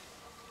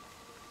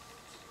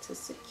to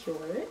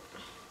secure it.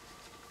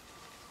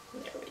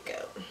 There we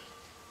go.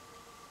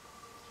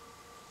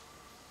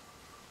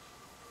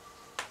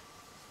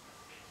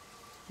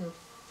 And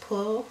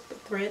pull the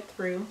thread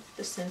through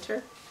the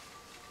center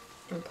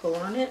and pull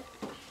on it.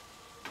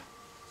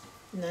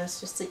 And that's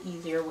just the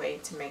easier way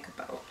to make a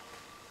bow.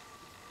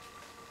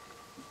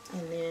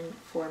 And then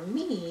for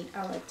me,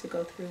 I like to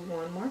go through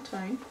one more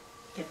time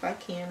if I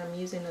can. I'm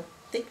using a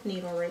thick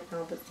needle right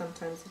now, but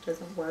sometimes it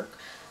doesn't work.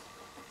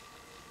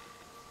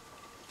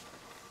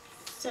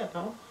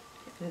 So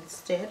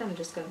instead, I'm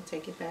just going to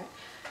take it back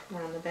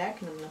around the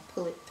back and I'm going to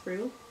pull it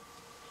through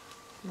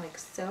like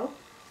so.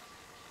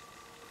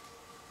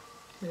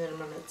 And then I'm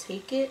going to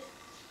take it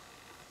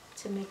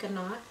to make a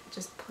knot.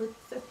 Just put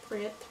the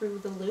thread through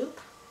the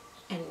loop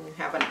and you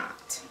have a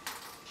knot.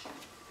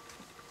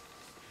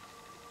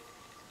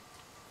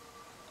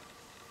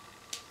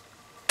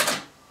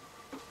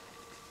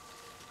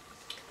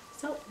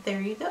 So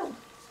there you go.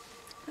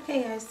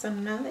 Okay guys, so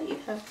now that you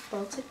have the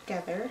bow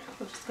together,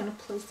 we're just going to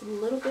place a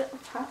little bit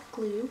of hot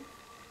glue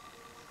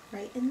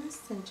right in the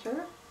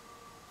center.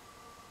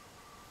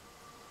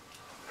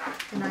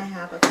 And I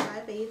have a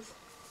 5/8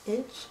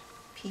 inch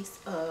piece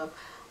of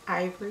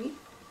ivory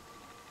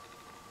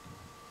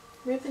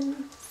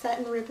ribbon,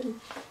 satin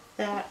ribbon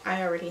that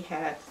I already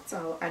had,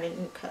 so I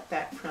didn't cut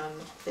that from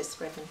this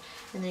ribbon.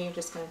 And then you're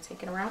just going to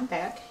take it around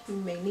back. You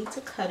may need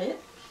to cut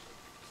it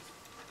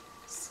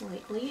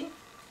slightly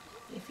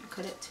if you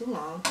cut it too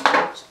long,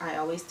 which I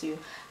always do.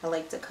 I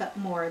like to cut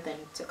more than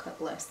to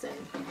cut less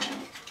and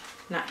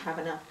not have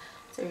enough.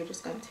 So you're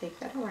just going to take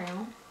that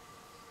around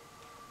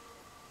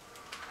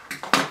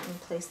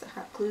and place the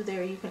hot glue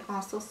there. You can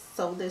also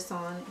sew this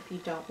on. If you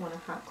don't want to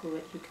hot glue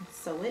it, you can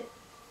sew it.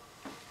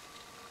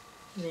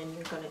 And then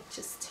you're going to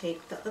just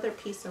take the other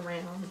piece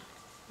around.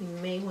 You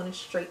may want to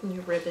straighten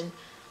your ribbon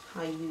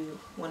how you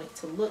want it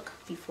to look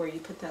before you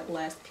put that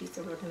last piece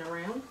of ribbon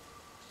around.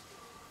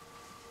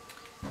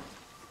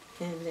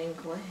 And then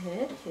go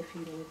ahead if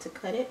you need to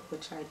cut it,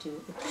 which I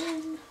do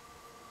again.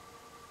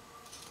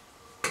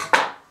 So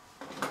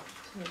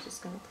I'm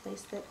just going to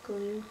place that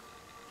glue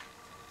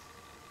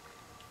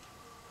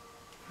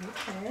right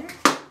there.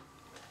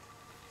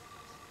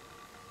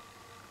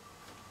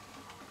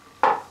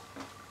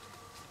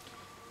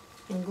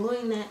 And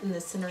gluing that in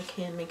the center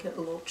can make it a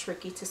little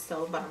tricky to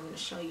sew, but I'm going to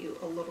show you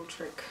a little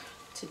trick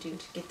to do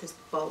to get this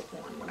bow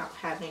on without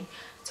having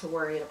to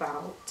worry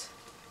about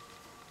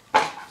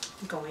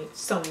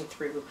sewing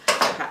through the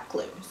hot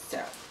glue.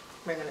 So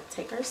we're going to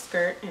take our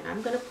skirt, and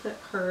I'm going to put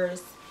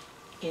hers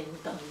in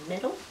the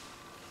middle.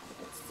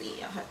 Let's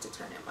see, I'll have to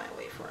turn it my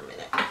way for a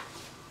minute.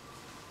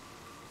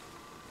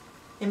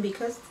 And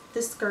because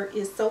this skirt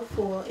is so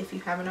full, if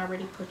you haven't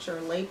already put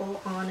your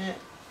label on it,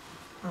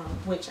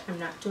 which I'm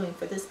not doing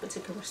for this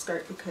particular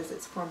skirt because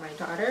it's for my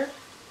daughter,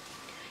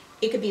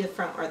 it could be the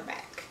front or the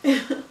back.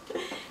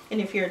 And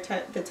if you're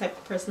the type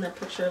of person that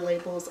puts your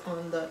labels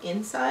on the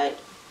inside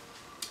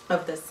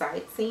of the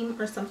side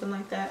seam or something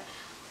like that,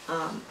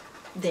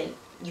 then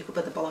you could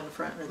put the bow in the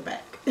front or the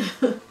back.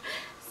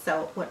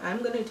 So what I'm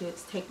going to do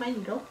is take my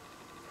needle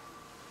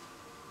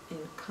and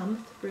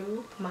come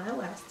through my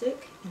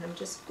elastic, and I'm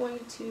just going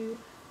to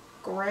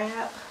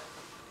grab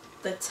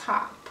the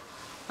top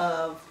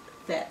of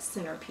that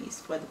centerpiece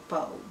for the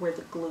bow where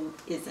the glue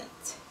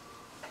isn't,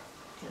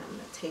 and I'm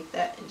going to take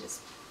that and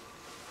just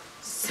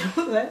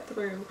sew that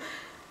through.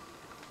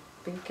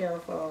 Be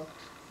careful.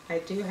 I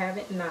do have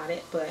it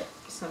knotted, but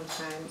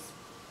sometimes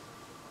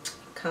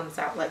it comes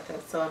out like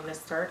that. So I'm going to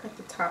start at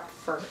the top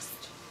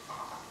first,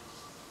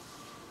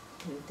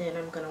 and then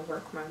I'm going to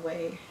work my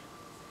way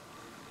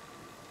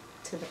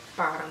to the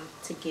bottom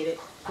to get it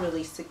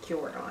really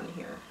secured on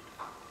here.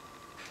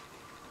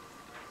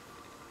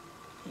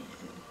 And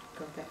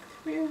go back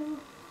through.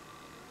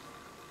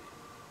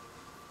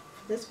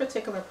 For this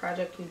particular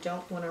project, you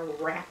don't want to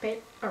wrap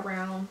it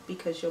around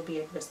because you'll be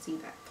able to see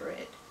that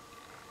thread.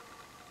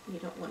 You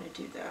don't want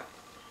to do that.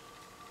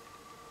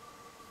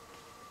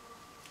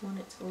 You want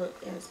it to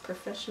look as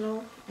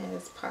professional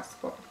as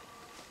possible.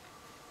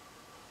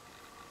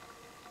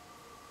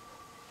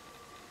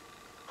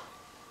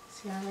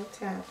 See, I like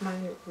to have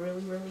mine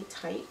really, really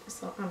tight,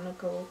 so I'm going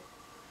to go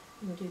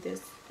and do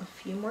this a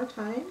few more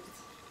times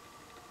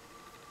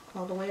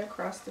all the way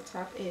across the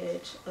top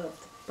edge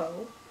of the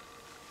bow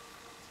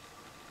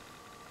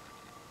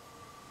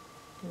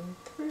and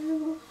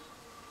through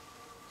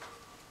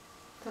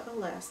the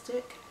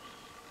elastic.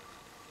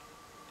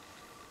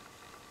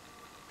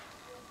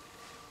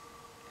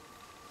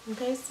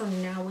 Okay, so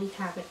now we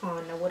have it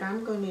on. Now what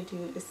I'm going to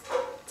do is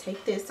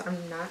take this.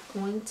 I'm not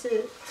going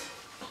to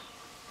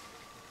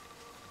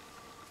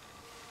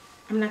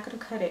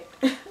cut it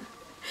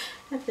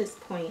at this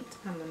point.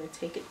 I'm going to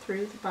take it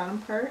through the bottom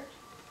part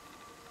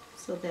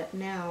so that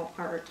now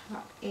our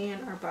top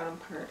and our bottom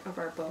part of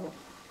our bow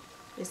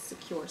is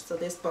secure. So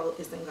this bow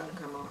isn't going to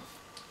come off.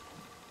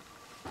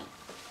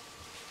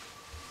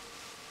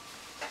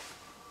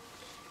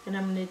 And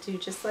I'm going to do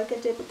just like I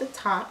did with the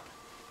top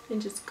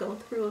and just go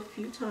through a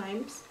few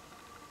times,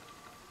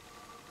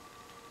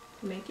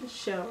 making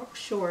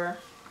sure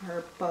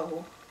our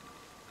bow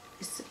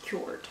is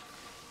secured.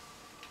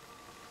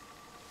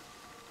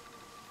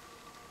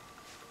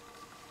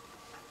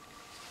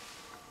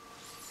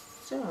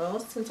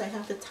 So since I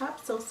have the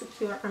top so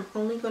secure, I'm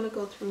only going to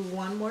go through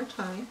one more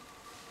time,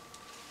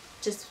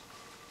 just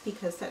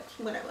because that's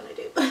what I want to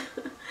do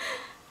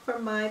for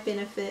my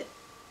benefit.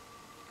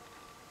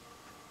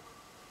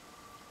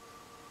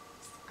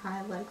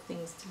 I like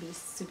things to be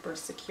super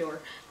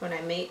secure. When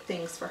I made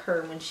things for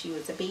her when she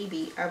was a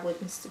baby, I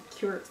wouldn't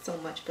secure it so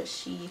much, but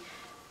she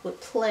would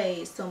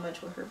play so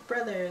much with her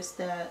brothers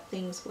that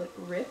things would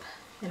rip,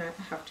 and I'd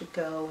have to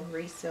go and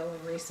resew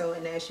and resew.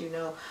 And as you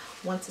know,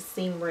 once a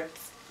seam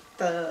rips,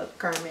 the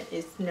garment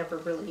is never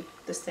really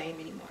the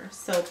same anymore.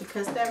 So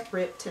because that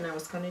ripped and I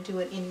was going to do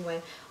it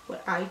anyway,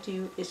 what I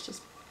do is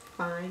just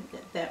find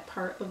that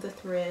part of the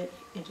thread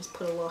and just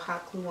put a little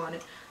hot glue on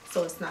it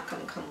so it's not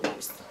going to come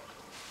loose.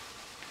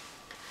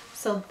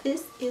 So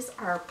this is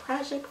our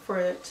project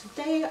for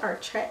today.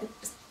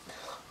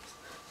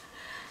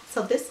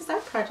 So this is our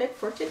project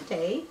for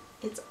today.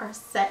 It's our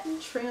satin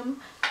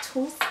trim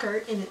tulle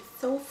skirt, and it's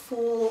so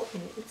full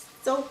and it's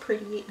so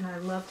pretty, and I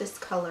love this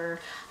color.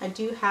 I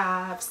do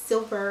have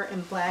silver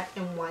and black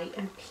and white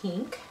and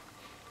pink,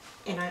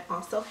 and I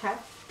also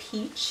have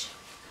peach.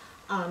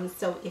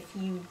 So if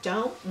you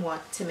don't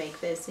want to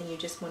make this and you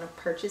just want to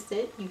purchase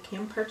it, you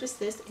can purchase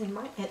this in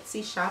my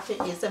Etsy shop.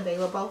 It is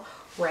available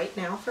right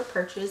now for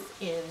purchase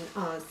in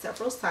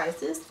several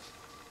sizes.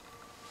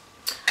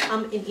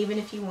 And even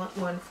if you want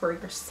one for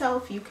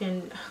yourself, you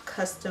can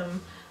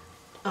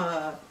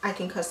I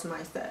can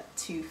customize that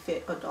to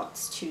fit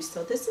adults too.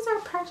 So this is our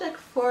project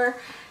for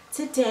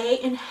today,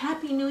 and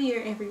Happy New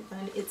Year,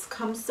 everyone. It's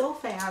come so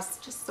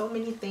fast, just so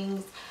many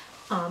things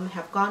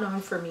have gone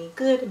on for me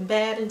good and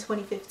bad in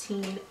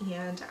 2015,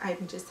 and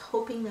I'm just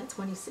hoping that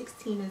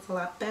 2016 is a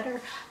lot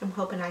better. I'm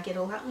hoping I get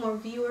a lot more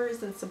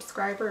viewers and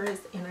subscribers,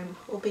 and I'm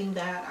hoping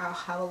that I'll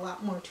have a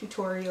lot more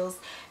tutorials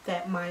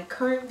that my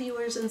current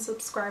viewers and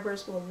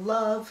subscribers will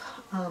love.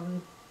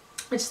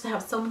 I just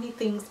have so many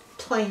things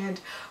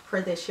planned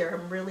for this year.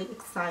 I'm really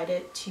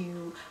excited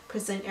to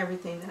present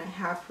everything that I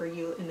have for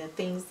you, and the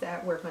things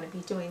that we're going to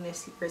be doing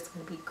this year is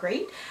going to be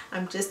great.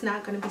 I'm just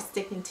not going to be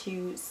sticking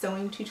to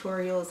sewing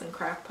tutorials and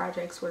craft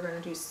projects. We're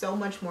going to do so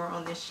much more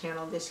on this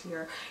channel this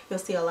year. You'll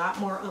see a lot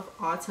more of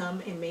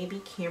Autumn and maybe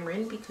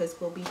Cameron, because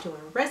we'll be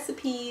doing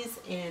recipes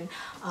and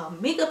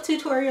makeup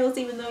tutorials,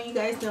 even though you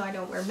guys know I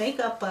don't wear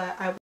makeup, but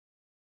I